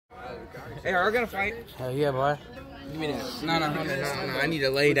Hey, are we gonna fight? Hell yeah, boy. Give me that. No. I need to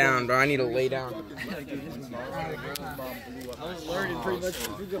lay down, bro. I need to lay down. I was learning pretty much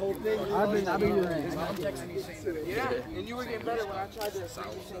through the whole thing. I've been texting you. Yeah, and you were getting better when I tried to do some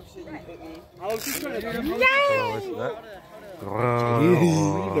shit. You hit me. I was just trying to do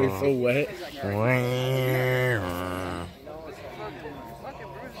They're so wet.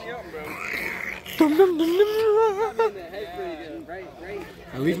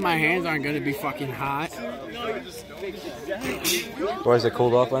 At least my hands aren't gonna be fucking hot. Why is it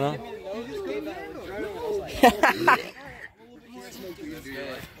cold off right now?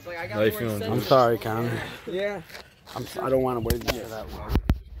 How you feeling? I'm sorry, Konnor. Yeah. I don't want to wait for that long.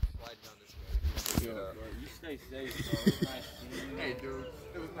 Hey, dude.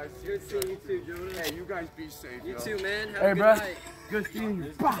 It was nice seeing you too, Julius. Hey, you guys be safe. You too, man. Have a good night. Good seeing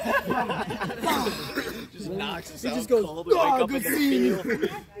you. Just knocks us He out just goes, cold, we wake up good in the seeing you. field.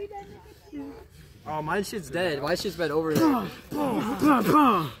 Oh, my shit's dead. My shit's been over there.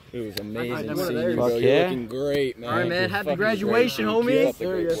 It was amazing seeing you, bro. Fuck You're yeah. looking great, man. All right, man. Happy Fucking graduation, great. homie. Keep up the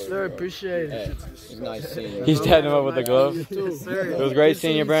great Yes, work, sir. bro. Appreciate it. Hey, it's nice seeing you. He's dabbing him up with the glove. Yes, sir. It was great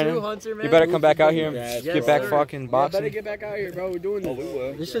seeing you, Brandon. You better come back out here and get back fucking Better boxing. get back out here, bro. We're doing this. Oh, we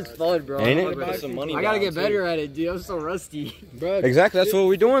will. This shit's fun, bro. Ain't it? Put some money I gotta down, get better at it, dude. I'm so rusty. Bro, Exactly, that's what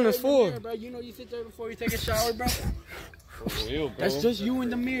we're doing this for. bro, you know you sit there before you take a shower, bro. For real, bro. That's just you in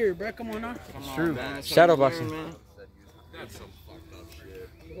the mirror, bro. Come on now. It's true. Man. Shadow boxing. That's some fucked up shit.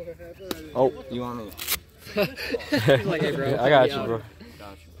 Oh. You want me? He's like, hey, bro. I got you, bro.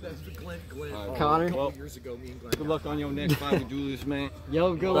 Konnor. Well, good luck on your next fight with Julius, man.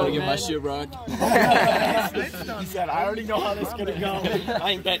 Yo, good Gotta luck, get man. my shit rocked. He said, I already know how this is gonna go. I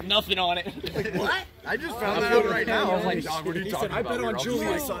ain't bet nothing on it. What? I just found that out right now. I was like, dog, what are you talking about? I bet on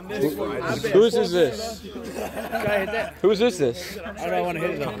Julius on this one. Whose is this? Whose is this? I don't want to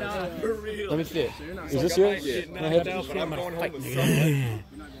hit it though. Let me see it. Is this yours? I'm going home with something.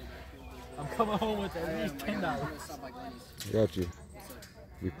 I'm coming home with at least $10. Got you.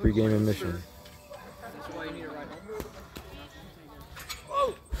 Your pre-game admission.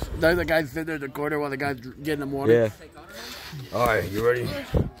 There's a guy sitting there in the corner while the guy's getting them water. Yeah. Alright, you ready?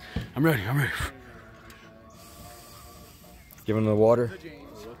 I'm ready. Give him the water.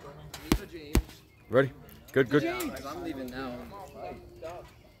 Ready? Good. I'm leaving now.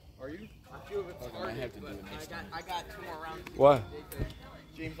 Are you? I feel a bit hard. I got 2 more rounds. What?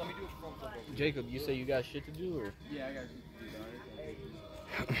 James, let me do a front flip. Jacob, you say you got shit to do, or? Yeah, I got to do that.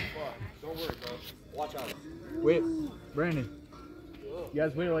 Don't worry, bro. Watch out. Wait, Brandon. You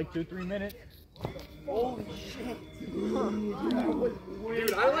guys waited like 2-3 minutes. Holy shit.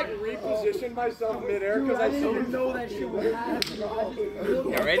 Dude, I like repositioned myself midair because I didn't know that shit would happen.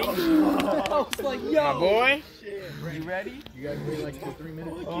 You ready? I was like, yo. My boy? You ready? You guys waited like 2-3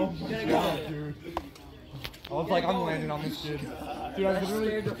 minutes. Oh, dude. I was like, I'm landing on this kid. Dude, I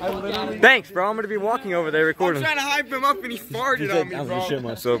literally. Thanks, bro. I'm gonna be walking over there recording. I'm trying to hype him up and he farted on me, I'm bro. gonna shit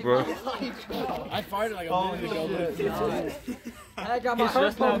myself, bro. I farted like a minute ago. I got my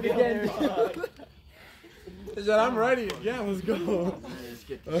heart pumping again. He said, I'm ready. Yeah, let's go.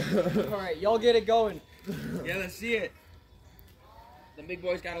 Alright, y'all get it going. Yeah, let's see it. The big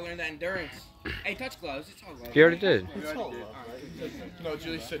boys gotta learn that endurance. Hey, touch gloves. It's all gloves. He already did. No,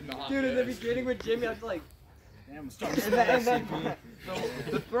 Julius said not. Dude, in the beginning with Jimmy, I was like, Damn, I'm starting to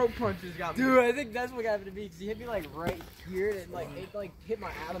the throat punches got me. dude, I think that's what happened to me, because he hit me like right here, and like it like hit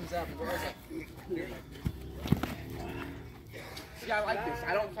my Adam's apple. I was like, See, I like this.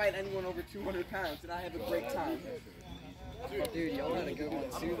 I don't fight anyone over 200 pounds, and I have a great time. dude, y'all had a good one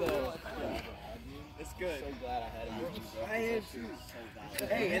too, though. It's good. So glad I had him. I am too.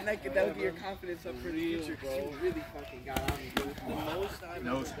 Hey, and that would get your confidence up for the future, because you really fucking got on me. The most I've ever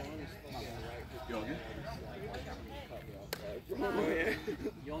done is fucking right. Oh, yeah.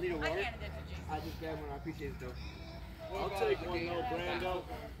 Y'all need a water? I just grabbed one. I appreciate it, though. I'll take one, though, Brando.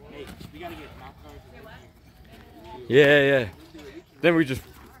 Hey, we gotta get knocked out. Yeah. Then we just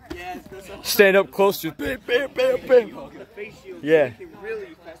stand up close to bam. Yeah. We can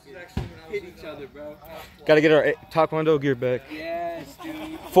really hit each other, bro. Gotta get our taekwondo gear back. Yes,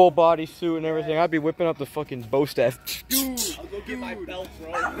 dude. Full body suit and everything. I'd be whipping up the fucking bow staff. Dude, I'll go get my belt,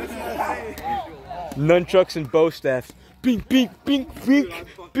 bro. Nunchucks and bow staff. Bink. Dude, I'm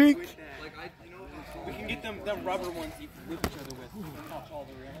fucking with that. Like, we can get them rubber ones you can whip each other with. Touch all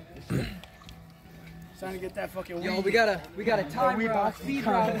the rim. Trying to get that fucking Yo, we got a time round, speed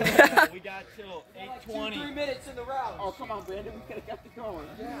round. We got till 8:20. 3 minutes in the round. Oh, come on, Brandon. We gotta get to going.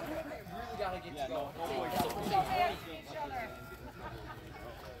 Yeah, really gotta get to go.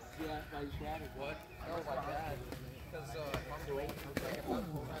 What? That was like that. Because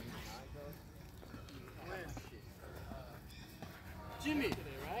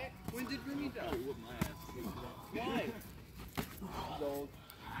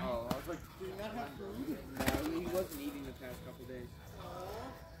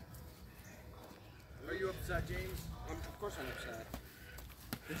upset, James? Of course I'm upset.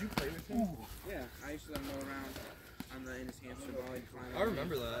 Did you play with him? Yeah, I used to let him go around in his hamster ball. I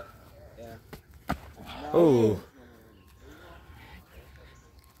remember that. Yeah. Oh.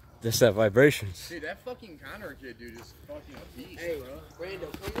 Just that vibrations. Dude, that fucking Konnor kid, dude, is fucking a beast, Hey, bro.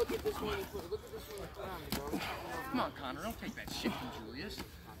 Brando, come look at this one. Look at this one you put on me, bro. Come on, Konnor, don't take that shit from Julius.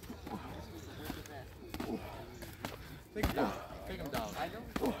 Take him down. Take him down.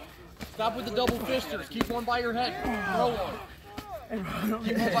 Stop with the double fisters. Keep one by your head. Throw one.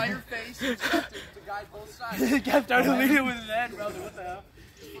 Keep one by your face. To guide both sides. He kept trying to lead it with his head, brother. What the hell?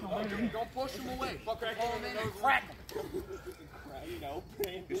 Don't push him away. Fucking pull him in and crack him. You know,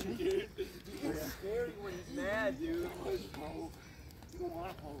 Brandon, dude. He's scary when he's mad, dude. You don't want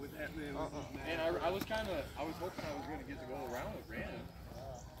to pull with that man. And I was hoping I was going to get to go around with Brandon.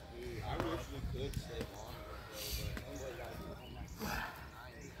 Dude, I wish we could stay on.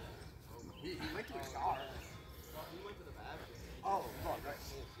 He went to the car. He went to the bathroom. Oh, fuck, right.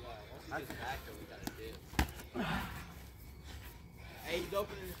 Yeah, once he gets back there, we got a dip. Hey, he's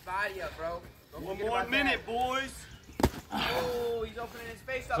opening his body up, bro. One more minute, boys. Oh, he's opening his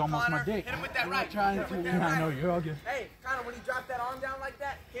face up, almost Konnor. my dick. Hit him with that right. Trying Hit to, him with yeah, that I know right. you're all good. Hey, Konnor, when he dropped that arm down like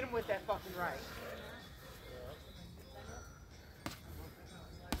that, hit him with that fucking right.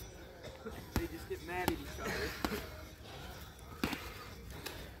 They just get mad at each other.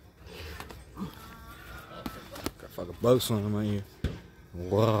 Got fucking bugs on my ear.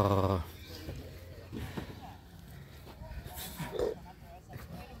 Wow.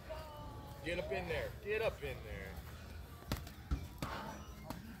 Get up in there. Get up in there.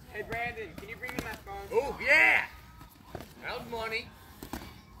 Hey, Brandon, can you bring me my phone? Oh, yeah! How's money?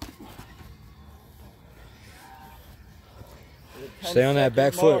 Stay on that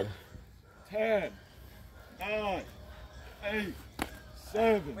back foot. 10, 9, 8,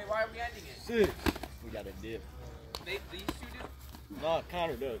 7, Wait, why are we ending it? 6. We got a dip. These two do? No,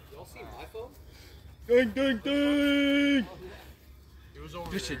 Konnor does. Y'all see my phone? Ding, ding, ding! It was over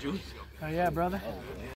Good there. shit, Julius. Oh yeah, brother.